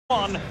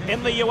One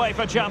in the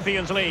UEFA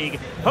Champions League.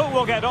 Who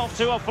will get off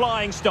to a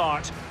flying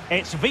start?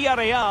 It's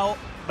Villareal.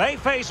 They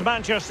face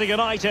Manchester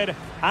United,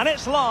 and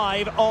it's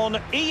live on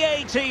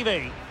EA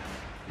TV.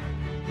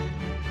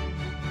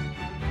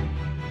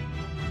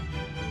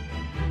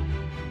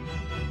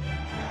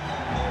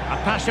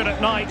 A passionate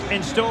night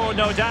in store,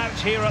 no doubt,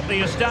 here at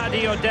the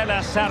Estadio de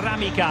la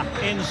Cerámica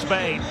in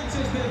Spain.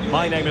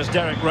 My name is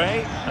Derek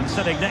Ray, and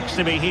sitting next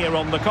to me here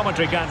on the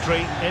commentary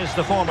gantry is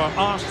the former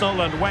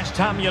Arsenal and West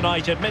Ham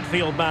United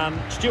midfield man,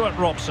 Stuart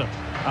Robson.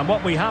 And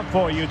what we have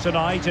for you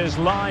tonight is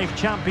live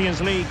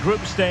Champions League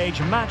group stage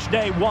match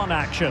day 1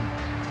 action.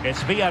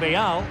 It's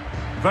Villareal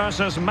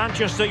versus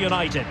Manchester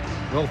United.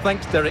 Well,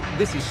 thanks, Derek.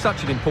 This is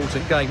such an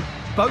important game.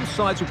 Both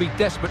sides will be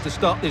desperate to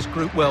start this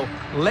group well.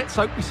 Let's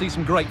hope we see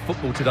some great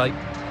football today.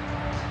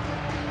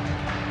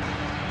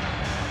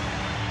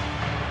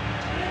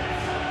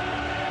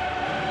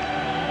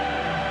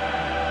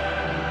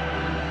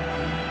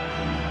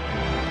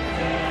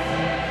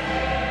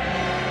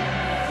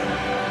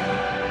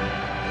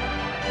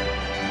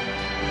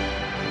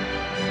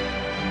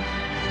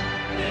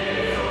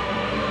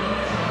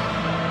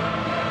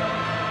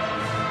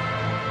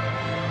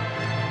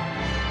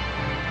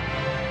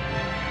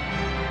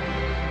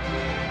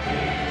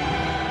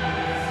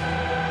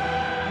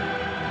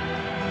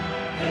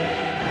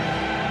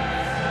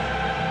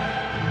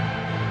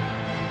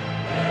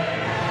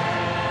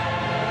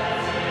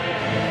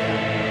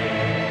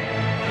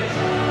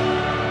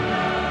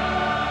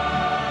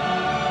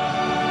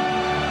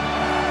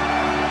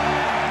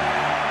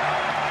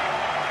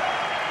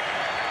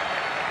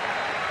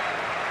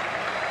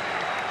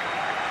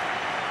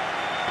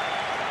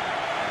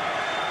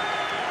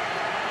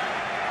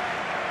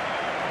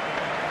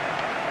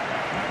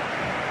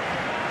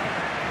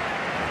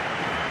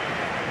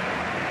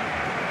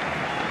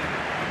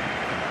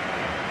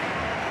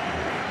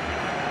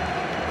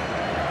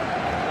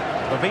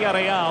 The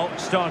Villareal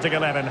starting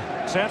 11.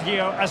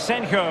 Sergio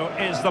Asenjo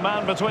is the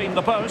man between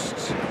the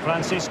posts.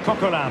 Francis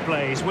Coquelin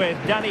plays with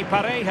Dani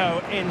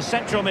Parejo in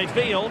central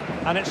midfield.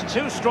 And it's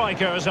two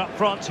strikers up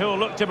front who'll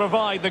look to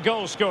provide the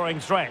goal-scoring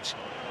threat.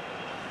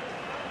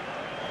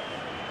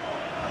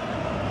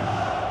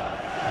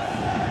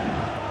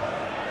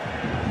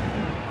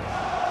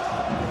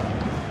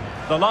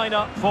 The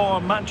lineup for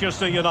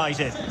Manchester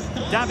United.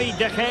 David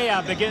De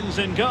Gea begins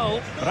in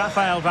goal.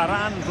 Rafael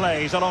Varane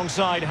plays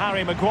alongside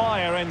Harry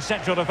Maguire in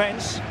central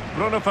defence.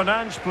 Bruno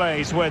Fernandes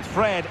plays with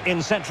Fred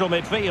in central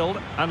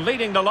midfield. And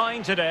leading the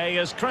line today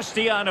is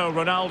Cristiano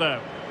Ronaldo.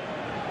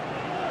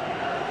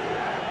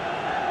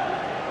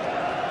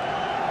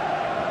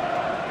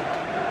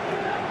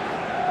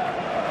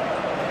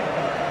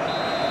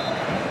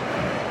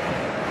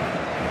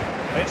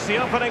 It's the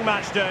opening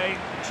match day.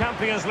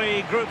 Champions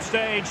League group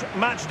stage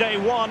match day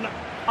 1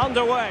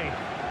 underway.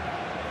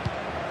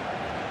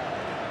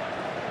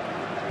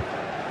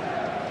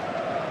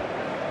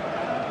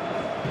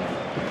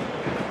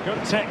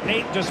 Good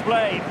technique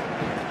displayed.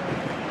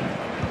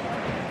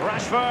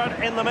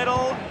 Rashford in the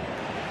middle.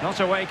 Not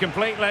away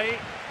completely.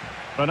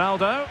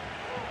 Ronaldo.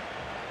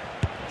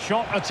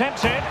 Shot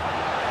attempted.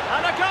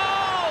 And a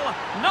goal!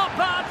 Not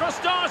bad for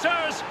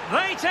starters.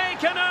 They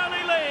take an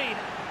early lead.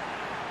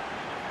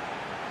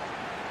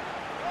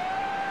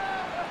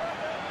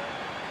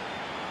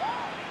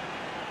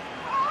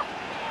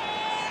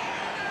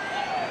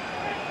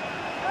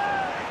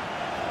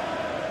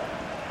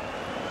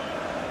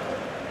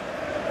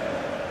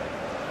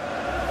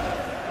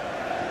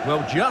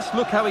 Well, just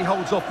look how he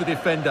holds off the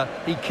defender.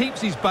 He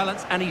keeps his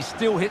balance and he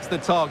still hits the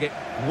target.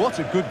 What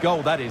a good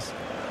goal that is.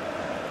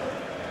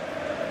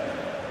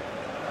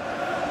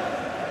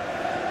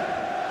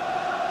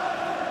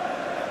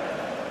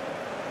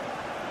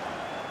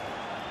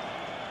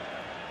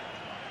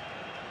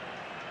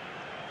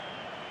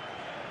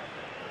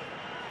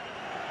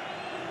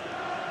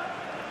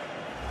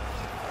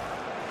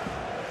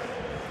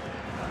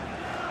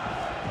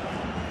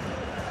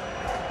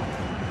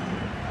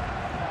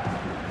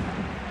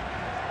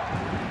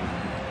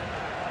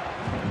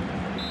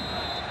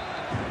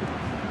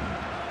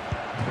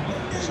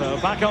 So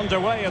back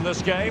underway in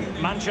this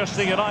game,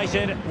 Manchester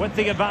United with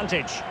the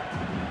advantage.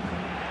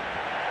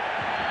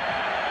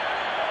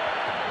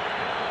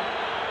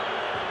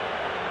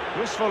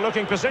 Useful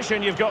looking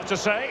position, you've got to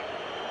say.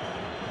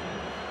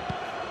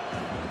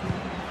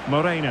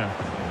 Moreno.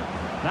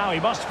 Now he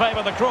must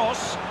favour the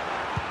cross.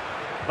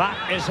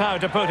 That is how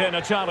to put in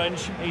a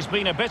challenge. He's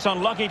been a bit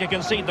unlucky to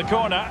concede the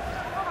corner.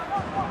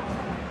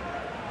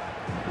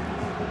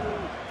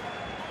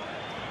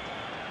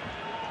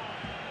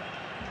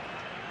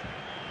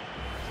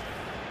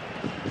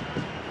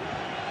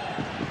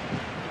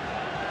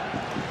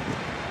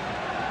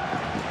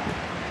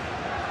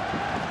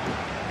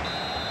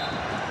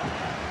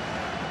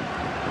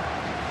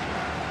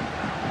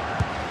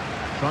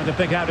 Trying to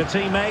pick out a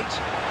teammate.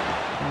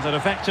 And an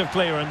effective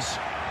clearance.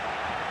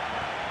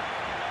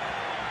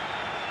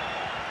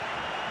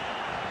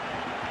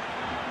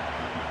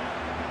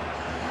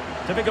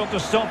 Difficult to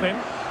stop him.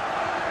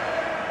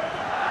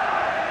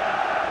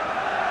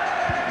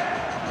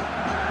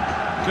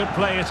 Could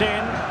play it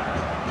in.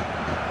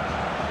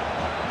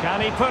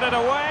 Can he put it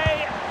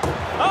away?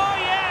 Oh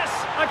yes,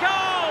 a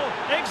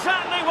goal!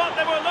 Exactly what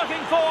they were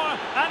looking for,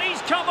 and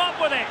he's come up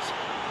with it.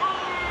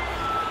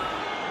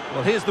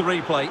 Well, here's the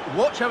replay.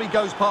 Watch how he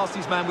goes past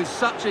his man with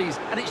such ease,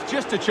 and it's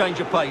just a change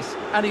of pace.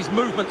 And his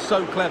movement's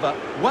so clever.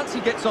 Once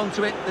he gets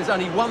onto it, there's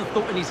only one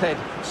thought in his head.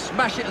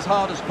 Smash it as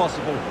hard as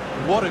possible.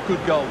 What a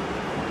good goal.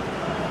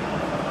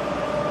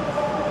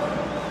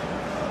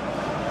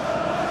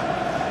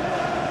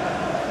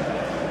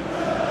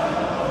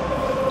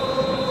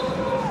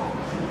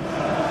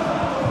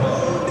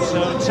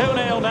 So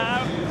 2-0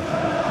 now.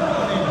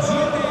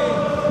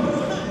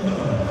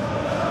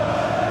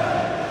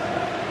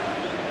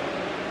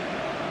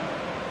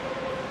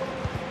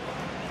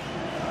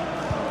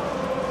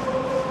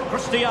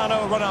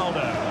 Cristiano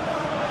Ronaldo.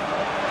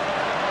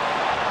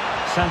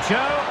 Sancho.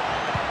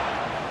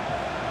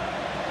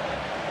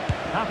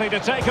 Happy to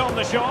take on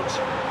the shot.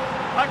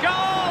 A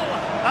goal!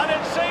 And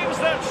it seems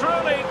they're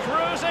truly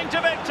cruising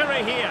to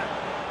victory here.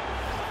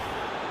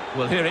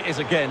 Well, here it is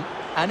again.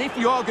 And if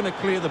you are going to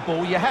clear the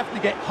ball, you have to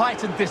get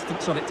height and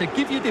distance on it to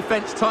give your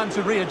defence time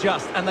to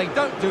readjust. And they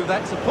don't do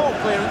that. It's a poor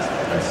clearance,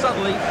 and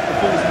suddenly the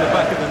ball's in the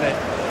back of the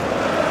net.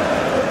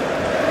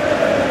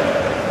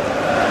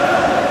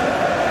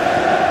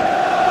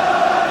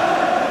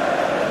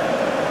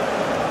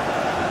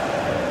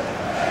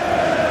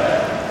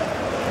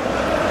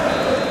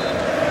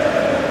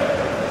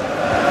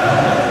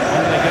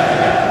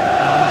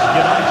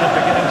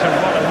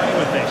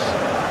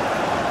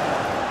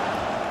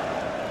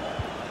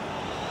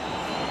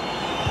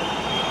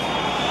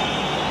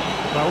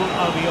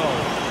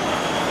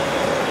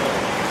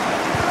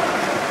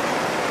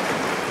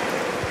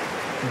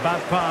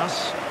 Bad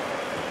pass.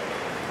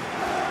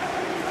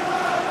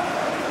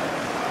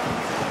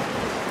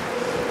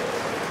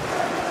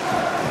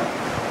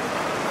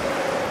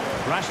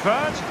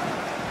 Rashford.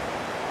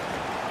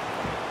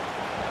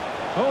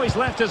 Oh, he's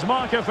left his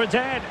marker for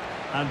dead.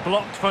 And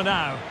blocked for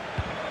now.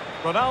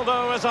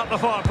 Ronaldo is at the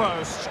far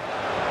post.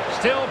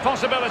 Still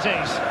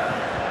possibilities.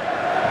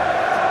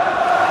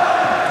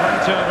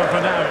 Right over for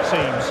now, it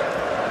seems.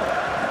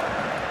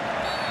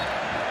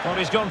 Well,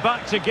 he's gone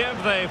back to give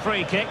the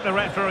free kick, the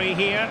referee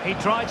here. He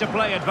tried to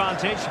play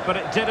advantage, but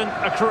it didn't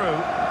accrue.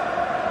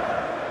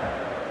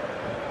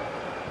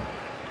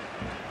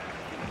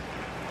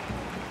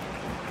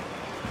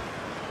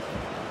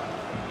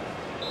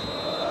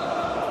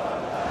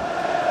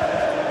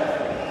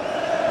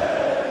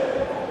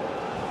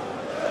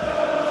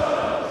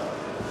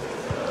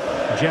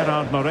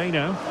 Gerard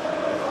Moreno.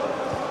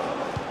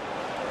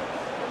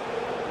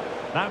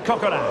 Now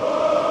Coquelin.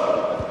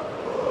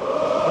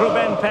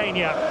 Ruben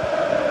Peña.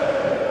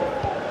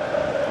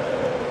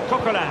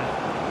 Coquelin.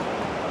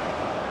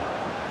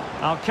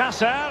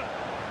 Alcácer.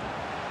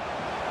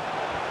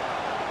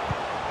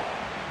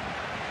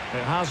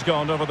 It has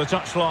gone over the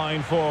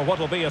touchline for what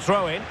will be a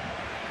throw-in.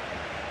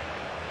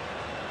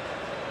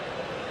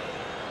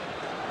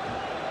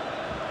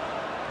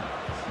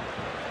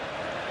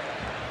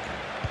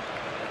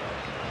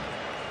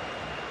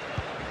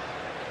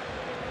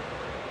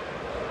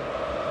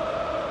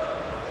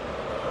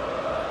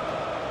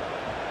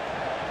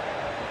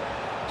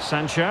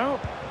 Sancho.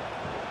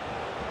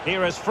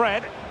 Here is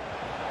Fred.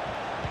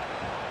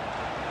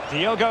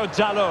 Diogo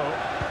Dalot.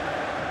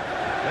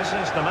 This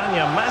is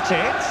Nemanja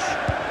Matic.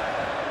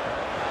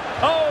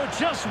 Oh,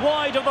 just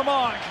wide of the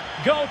mark.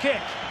 Goal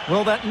kick.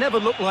 Well, that never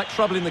looked like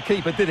troubling the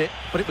keeper, did it?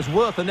 But it was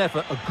worth an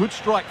effort. A good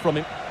strike from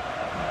him.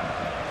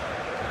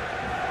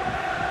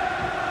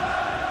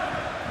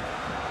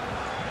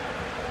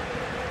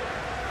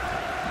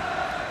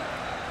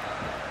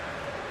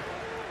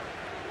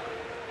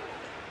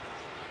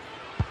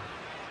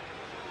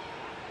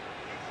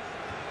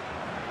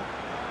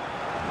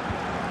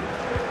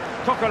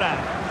 Coquelin.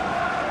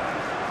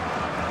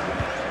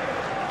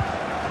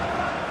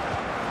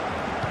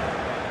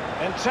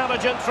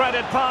 Intelligent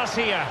threaded pass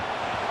here.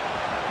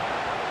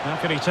 How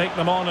can he take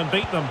them on and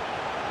beat them?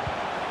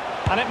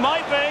 And it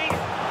might be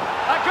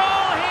a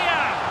goal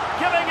here,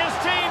 giving his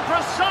team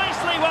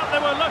precisely what they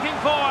were looking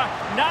for.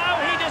 Now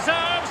he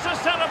deserves to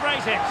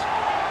celebrate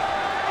it.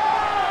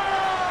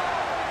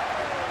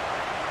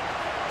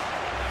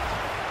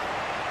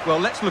 Well,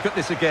 let's look at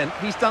this again.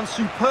 He's done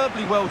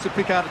superbly well to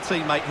pick out a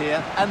teammate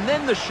here, and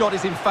then the shot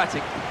is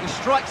emphatic. He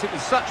strikes it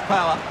with such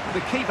power,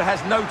 the keeper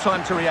has no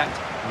time to react.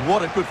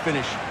 What a good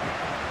finish.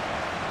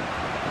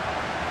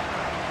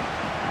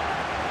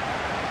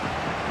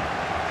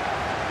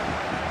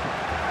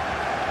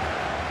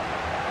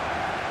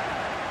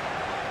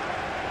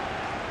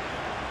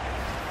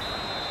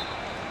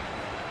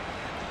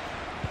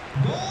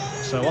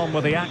 So on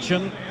with the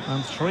action,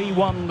 and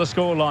 3-1 the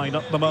scoreline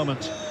at the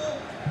moment.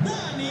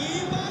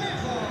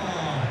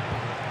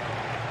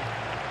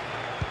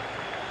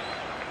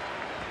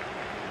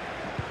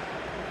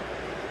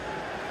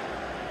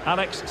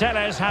 Alex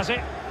Telles has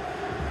it.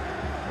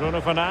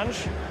 Bruno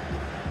Fernandes.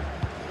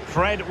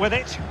 Fred with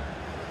it.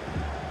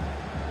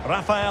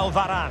 Rafael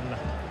Varane.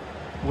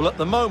 Well, at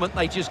the moment,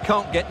 they just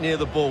can't get near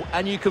the ball,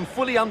 and you can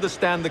fully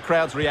understand the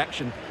crowd's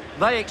reaction.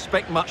 They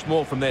expect much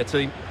more from their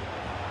team.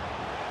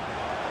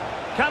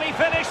 Can he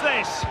finish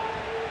this?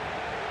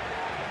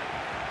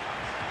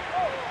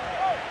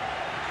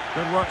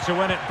 Good work to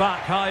win it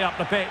back high up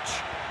the pitch.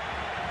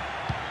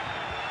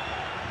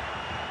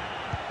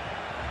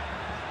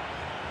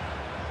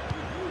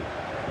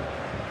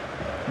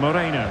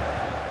 Moreno.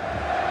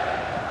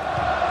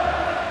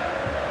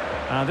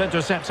 And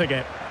intercepting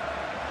it.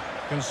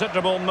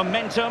 Considerable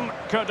momentum,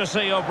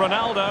 courtesy of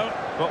Ronaldo.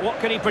 But what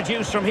can he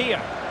produce from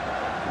here?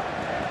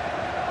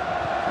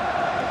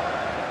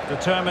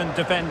 Determined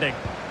defending.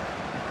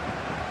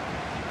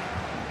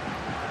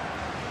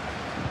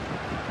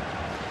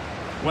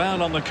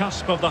 Well, on the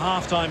cusp of the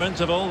half-time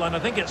interval, and I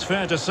think it's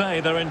fair to say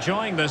they're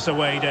enjoying this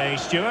away day.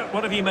 Stuart,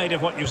 what have you made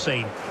of what you've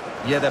seen?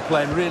 Yeah, they're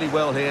playing really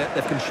well here.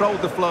 They've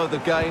controlled the flow of the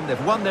game,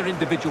 they've won their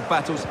individual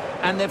battles,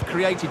 and they've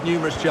created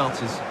numerous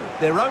chances.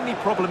 Their only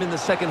problem in the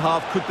second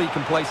half could be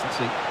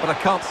complacency, but I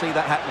can't see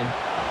that happening.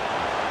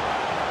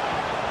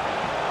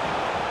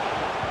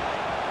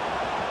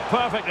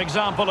 Perfect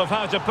example of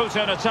how to put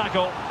in a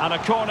tackle, and a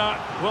corner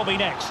will be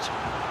next.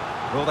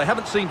 Well, they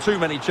haven't seen too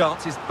many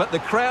chances, but the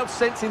crowd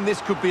sensing this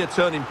could be a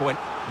turning point.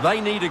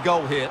 They need a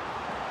goal here.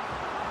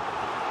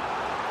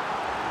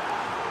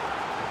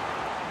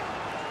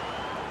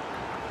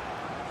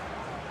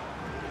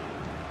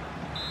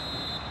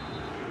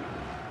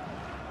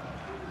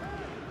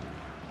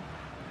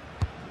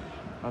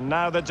 And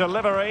now the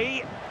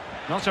delivery.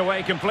 Not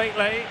away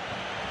completely.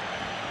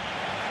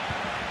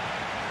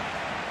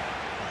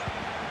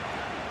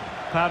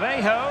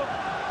 Parejo.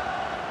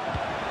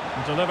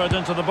 Delivered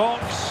into the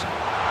box.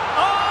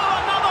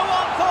 Oh, another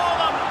one for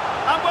them!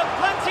 And with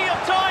plenty of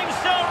time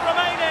still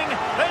remaining,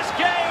 this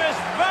game is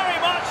very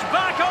much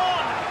back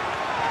on!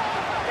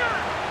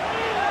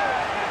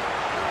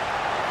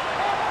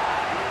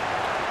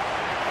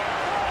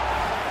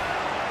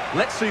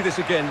 Let's see this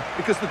again,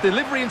 because the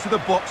delivery into the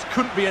box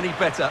couldn't be any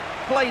better.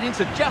 Played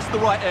into just the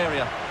right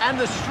area, and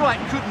the strike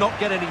could not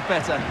get any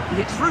better. He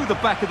hit through the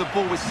back of the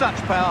ball with such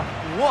power.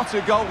 What a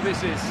goal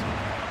this is!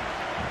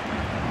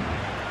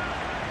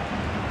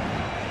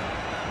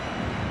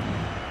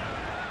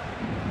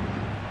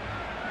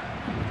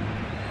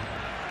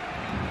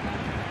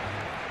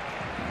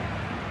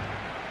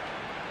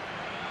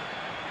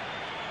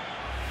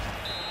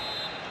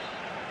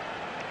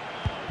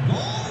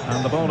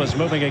 And the ball is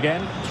moving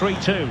again,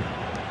 3-2.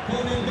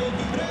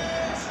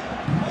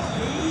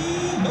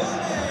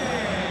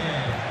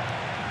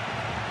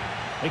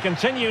 He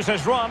continues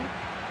his run.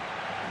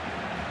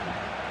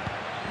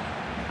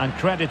 And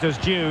credit is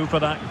due for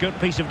that good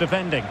piece of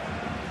defending.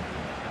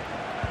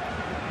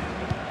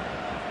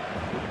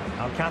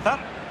 Alcázar.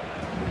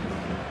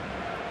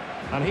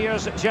 And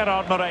here's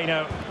Gerard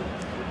Moreno.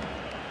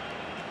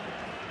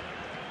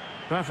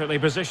 Perfectly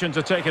positioned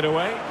to take it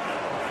away.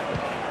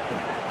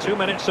 2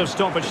 minutes of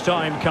stoppage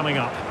time coming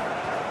up.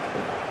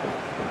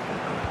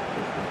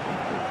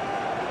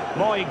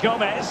 Moy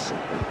Gomez.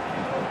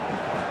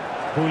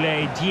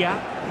 Boulaye Dia.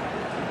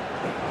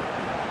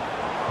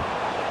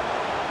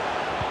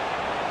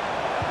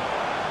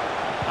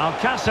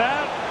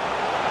 Alcázar.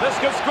 This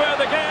could square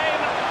the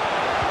game.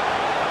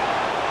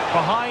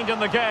 Behind in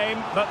the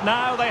game, but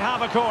now they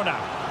have a corner.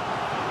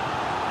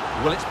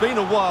 Well, it's been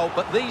a while,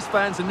 but these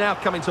fans are now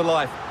coming to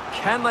life.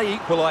 Can they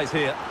equalise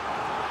here?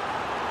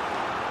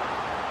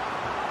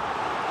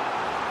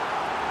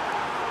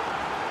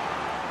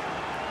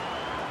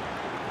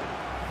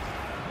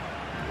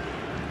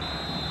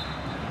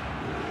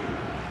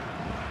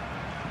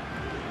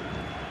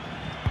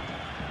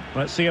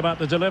 Let's see about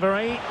the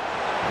delivery.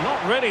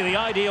 Not really the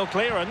ideal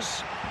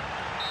clearance.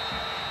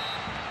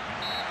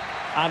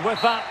 And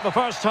with that, the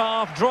first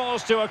half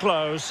draws to a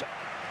close.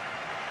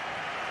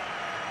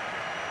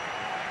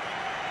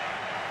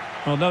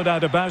 Well, no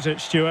doubt about it,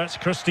 Stuart.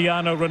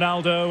 Cristiano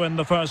Ronaldo in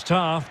the first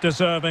half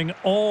deserving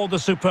all the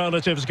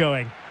superlatives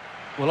going.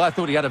 Well, I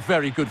thought he had a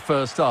very good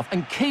first half,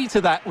 and key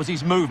to that was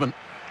his movement.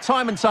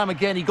 Time and time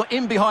again, he got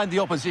in behind the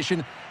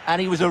opposition,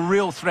 and he was a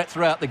real threat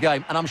throughout the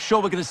game, and I'm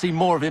sure we're going to see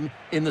more of him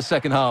in the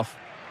second half.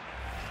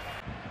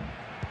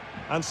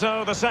 And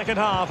so the second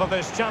half of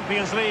this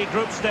Champions League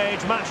group stage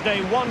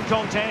matchday 1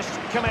 contest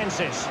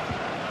commences.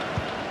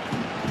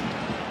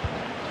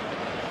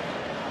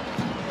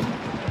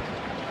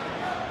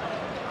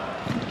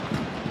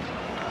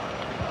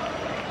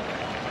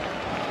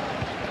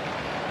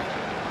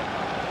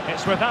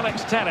 It's with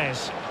Alex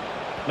Telles.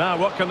 Now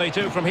what can they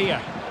do from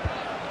here?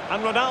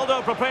 And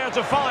Ronaldo prepared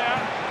to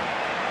fire.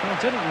 Well, it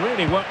didn't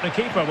really work the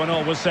keeper when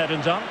all was said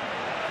and done.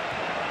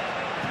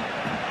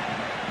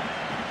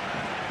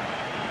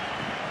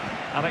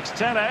 Alex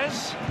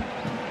Telles.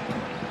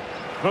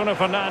 Bruno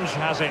Fernandes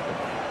has it.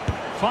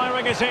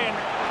 Firing it in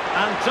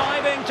and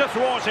diving to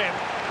thwart him.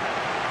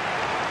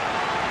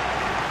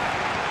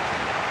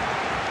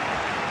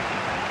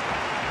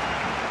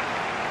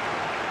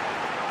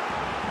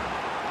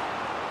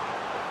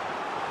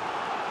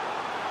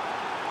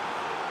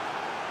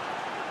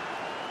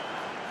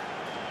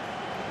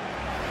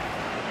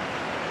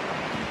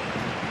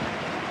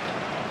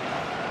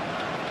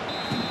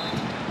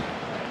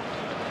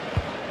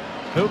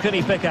 Who can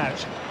he pick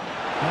out?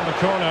 On the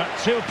corner,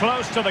 too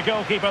close to the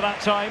goalkeeper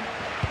that time.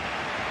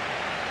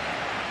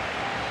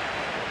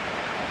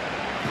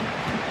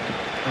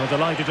 Well,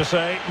 delighted to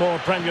say, more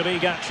Premier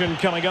League action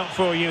coming up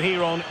for you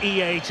here on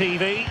EA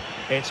TV.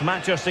 It's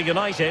Manchester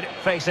United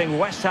facing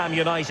West Ham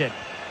United.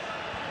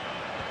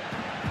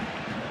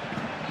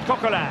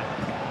 Coquelin.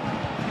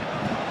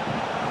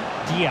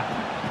 Dia.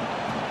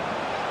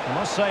 I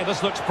must say,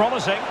 this looks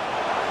promising.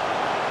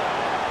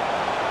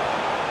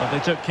 But they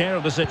took care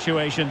of the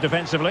situation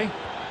defensively.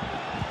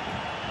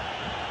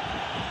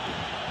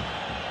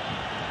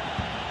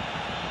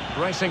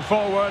 Racing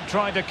forward,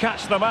 trying to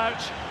catch them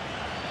out.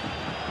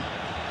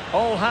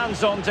 All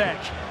hands on deck.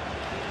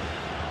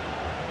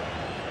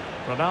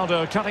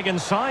 Ronaldo cutting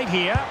inside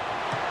here.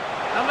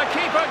 And the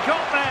keeper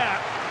got there.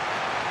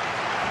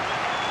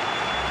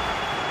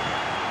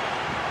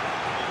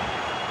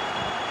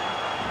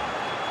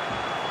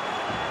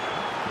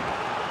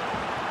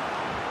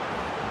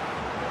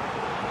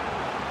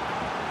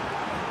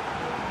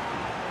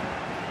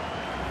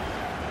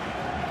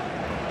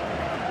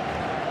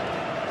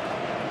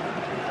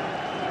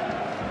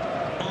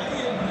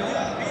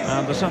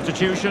 And the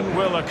substitution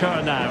will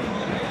occur now.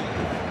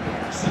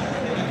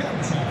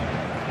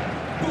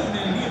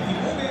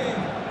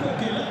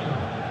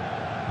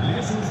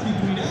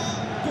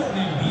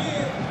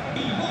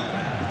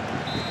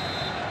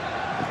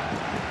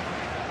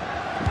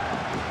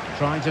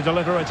 Trying to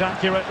deliver it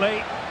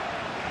accurately.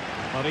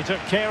 Well, he took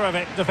care of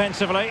it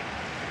defensively.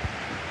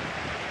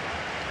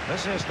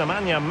 This is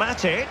Nemanja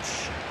Matic.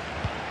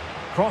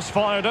 Cross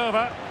fired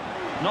over.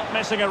 Not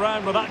messing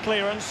around with that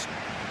clearance.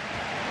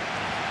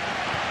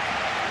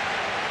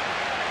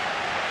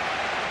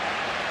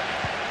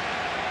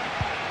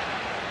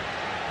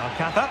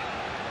 Alcácer.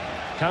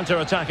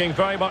 Counter-attacking,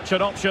 very much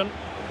an option.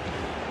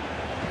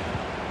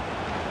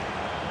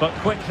 But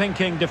quick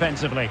thinking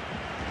defensively.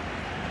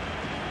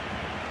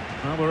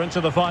 Well, we're into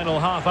the final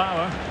half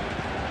hour.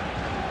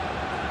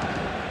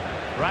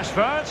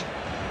 Rashford.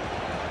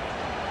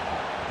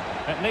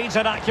 It needs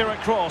an accurate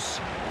cross.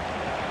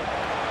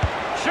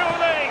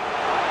 Surely!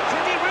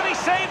 Did he really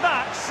save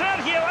that?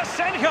 Sergio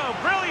Asenjo,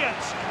 brilliant!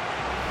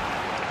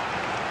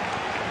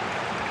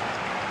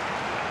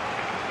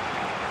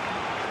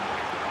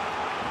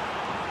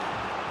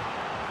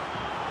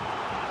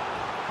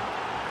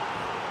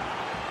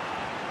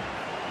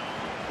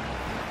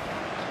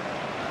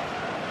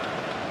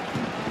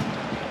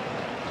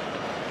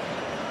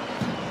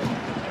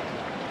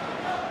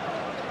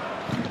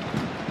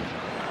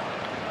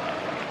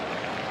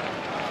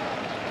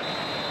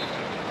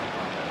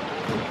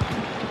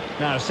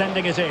 Now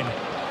sending it in.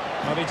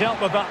 Well, he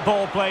dealt with that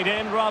ball played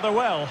in rather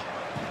well.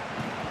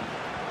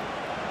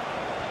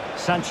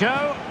 Sancho.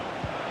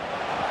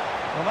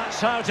 Well, that's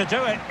how to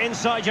do it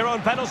inside your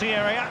own penalty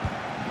area.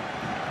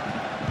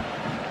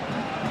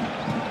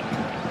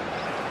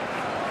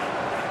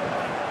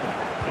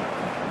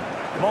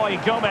 Moy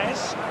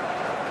Gomez.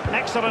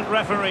 Excellent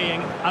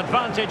refereeing.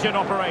 Advantage in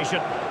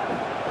operation.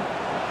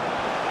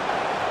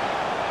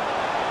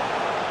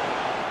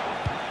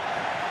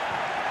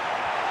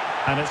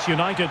 And it's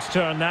United's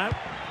turn now.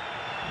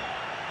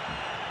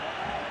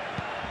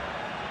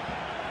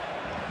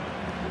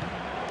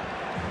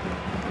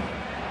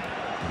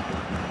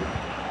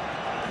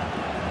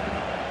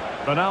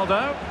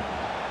 Ronaldo.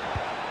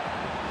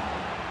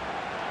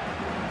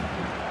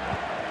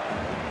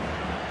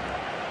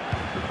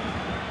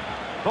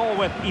 Ball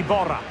with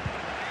Iborra.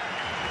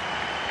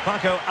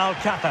 Paco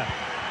Alcácer.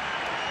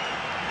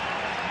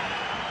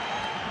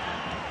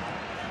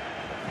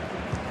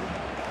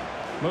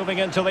 Moving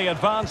into the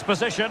advanced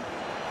position.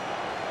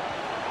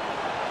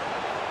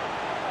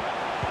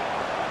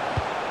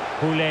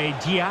 Boulaye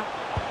Dia.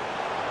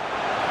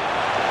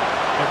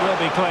 It will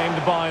be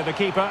claimed by the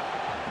keeper.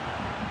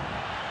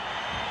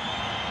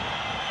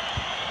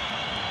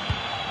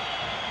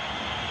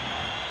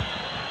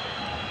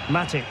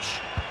 Matic.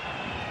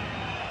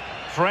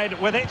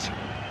 Fred with it.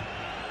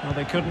 Well,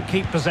 they couldn't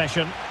keep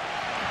possession.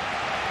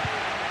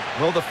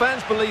 Well, the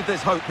fans believe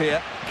there's hope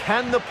here.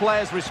 Can the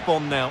players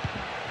respond now?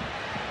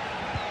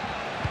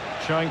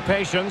 Showing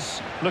patience,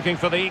 looking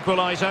for the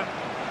equaliser.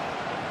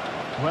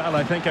 Well,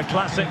 I think a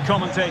classic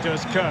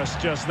commentator's curse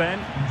just then.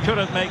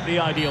 Couldn't make the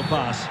ideal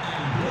pass.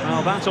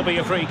 Well, that'll be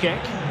a free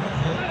kick.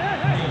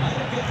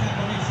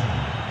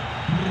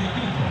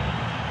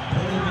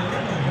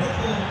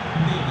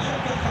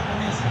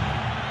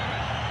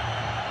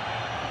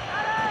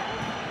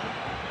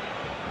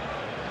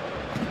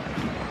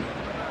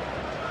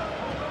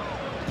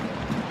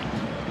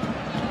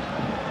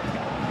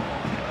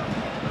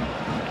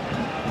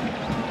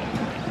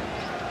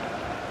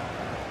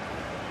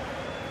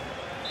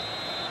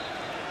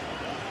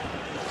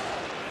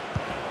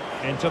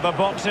 Into the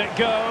box it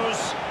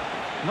goes.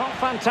 Not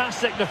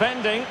fantastic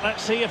defending.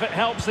 Let's see if it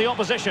helps the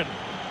opposition.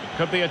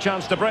 Could be a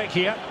chance to break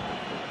here.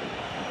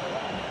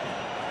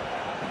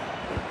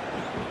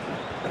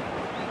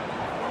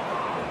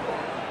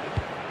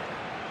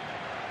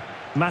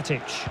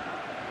 Matic.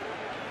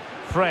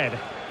 Fred.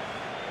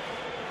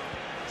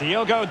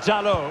 Diogo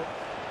Dalot.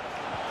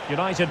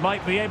 United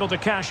might be able to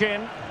cash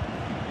in.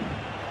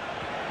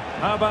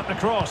 How about the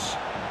cross?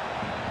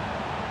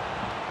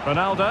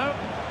 Ronaldo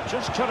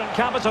just couldn't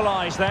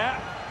capitalise there.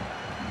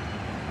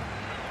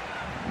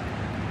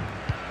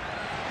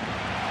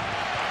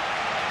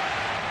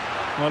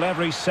 Well,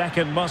 every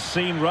second must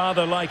seem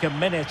rather like a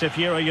minute if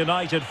you're a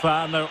United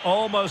fan. They're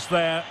almost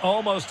there,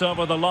 almost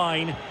over the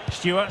line.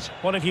 Stuart,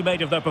 what have you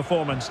made of their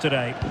performance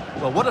today?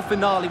 Well, what a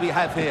finale we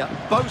have here.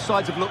 Both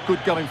sides have looked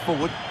good going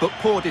forward, but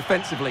poor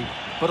defensively.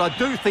 But I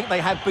do think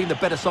they have been the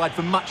better side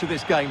for much of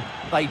this game.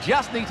 They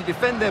just need to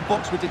defend their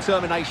box with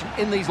determination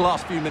in these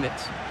last few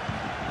minutes.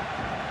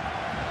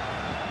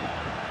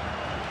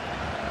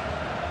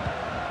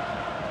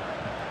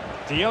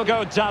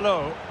 Diogo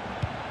Dalot.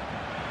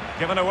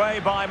 Given away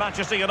by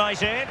Manchester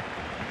United.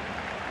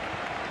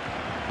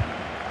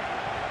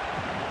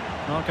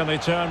 How can they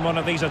turn one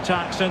of these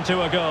attacks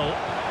into a goal?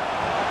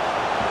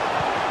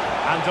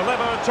 And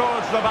deliver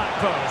towards the back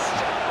post.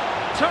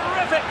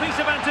 Terrific piece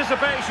of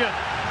anticipation.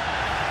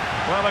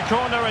 Well, a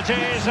corner it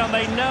is, and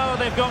they know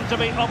they've got to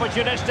be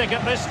opportunistic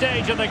at this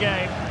stage of the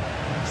game.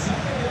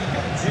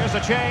 Here's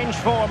a change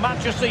for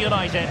Manchester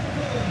United.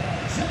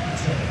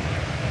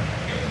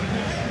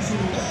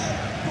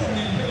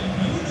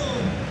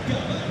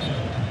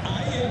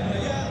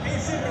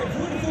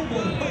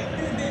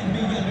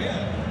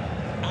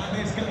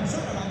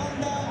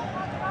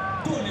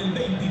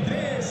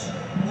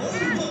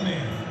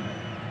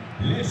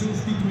 Le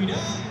sustituirá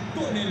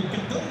con el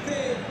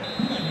 14,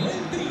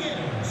 Manuel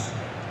Trigueros.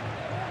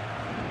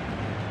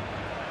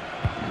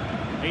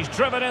 He's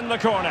driven in the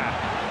corner.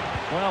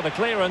 Well, the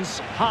clearance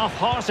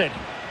half-hearted.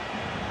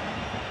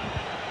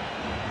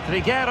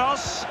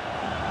 Trigueros.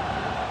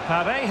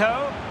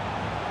 Parejo.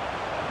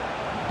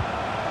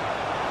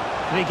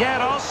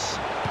 Trigueros.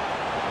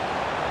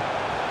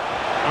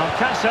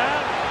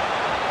 Alcácer.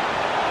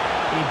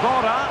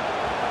 Iborra.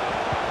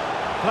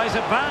 Plays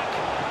it back.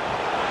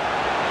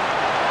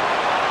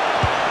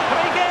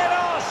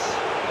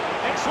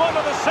 It's one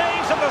of the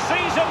saves of the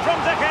season from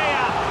De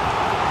Gea.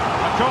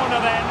 A corner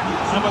then,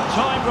 and with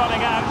time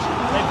running out,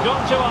 they've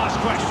got to ask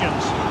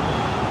questions.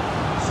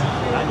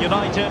 And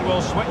United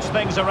will switch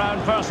things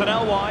around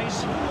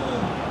personnel-wise.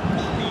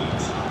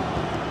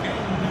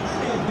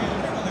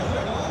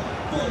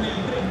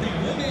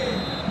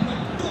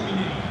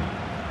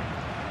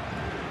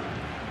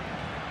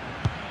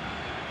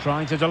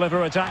 Trying to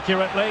deliver it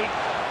accurately.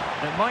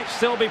 It might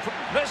still be...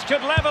 This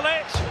could level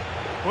it.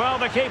 Well,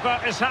 the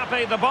keeper is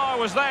happy. The bar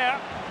was there.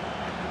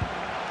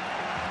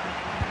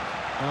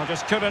 Well,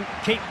 just couldn't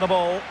keep the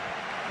ball.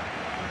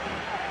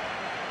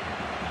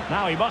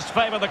 Now he must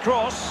favour the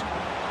cross.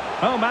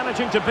 Oh,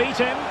 managing to beat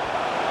him.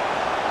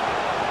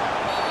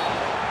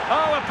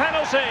 Oh, a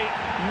penalty.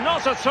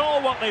 Not at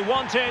all what they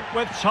wanted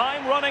with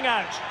time running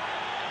out.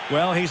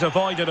 Well, he's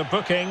avoided a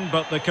booking,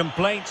 but the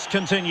complaints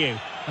continue.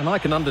 And I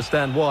can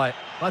understand why.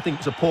 I think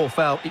it's a poor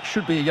foul. It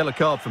should be a yellow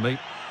card for me.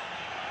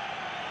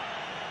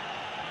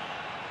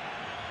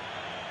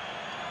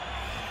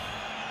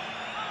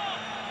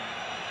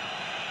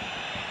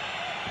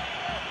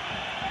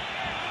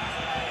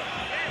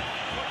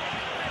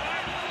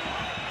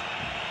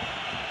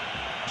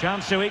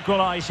 Chance to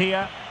equalise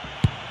here.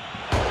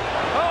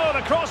 Oh,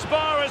 the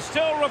crossbar is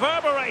still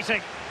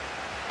reverberating.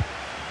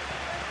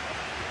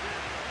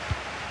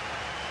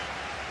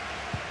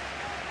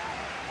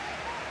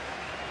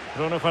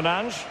 Bruno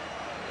Fernandes.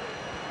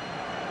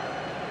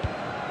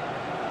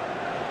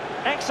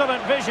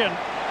 Excellent vision.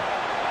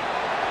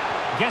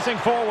 Getting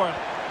forward.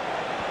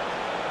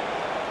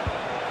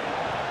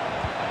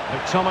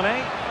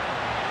 McTominay.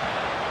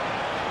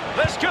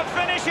 This could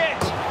finish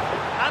it.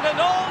 And in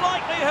all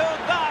likelihood,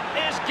 that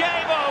is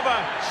game over.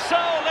 So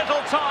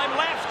little time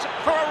left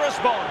for a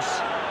response.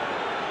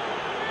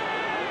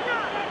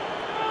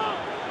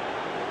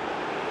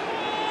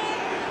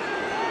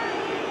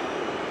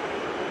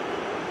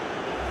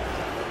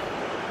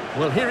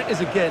 Well, here it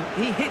is again.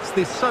 He hits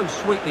this so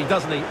sweetly,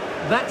 doesn't he?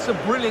 That's a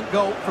brilliant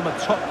goal from a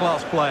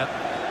top-class player.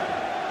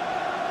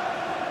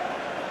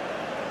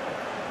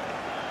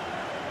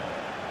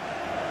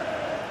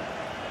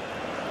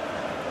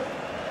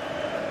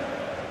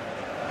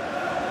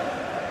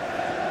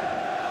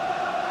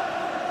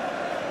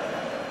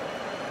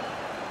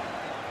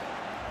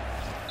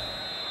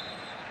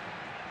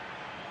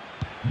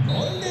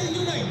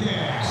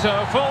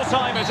 So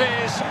full-time it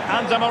is,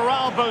 and a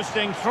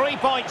morale-boosting 3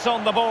 points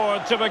on the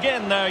board to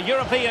begin their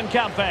European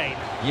campaign.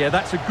 Yeah,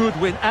 that's a good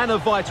win and a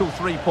vital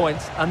 3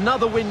 points.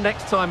 Another win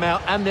next time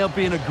out, and they'll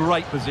be in a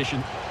great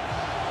position.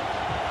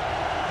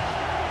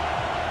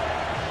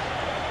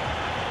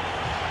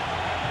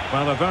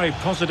 Well, a very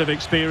positive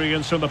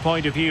experience from the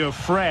point of view of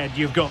Fred,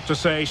 you've got to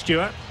say,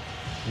 Stuart.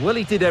 Well,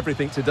 he did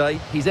everything today.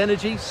 His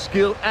energy,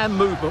 skill and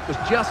movement was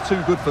just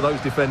too good for those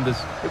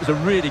defenders. It was a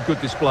really good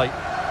display.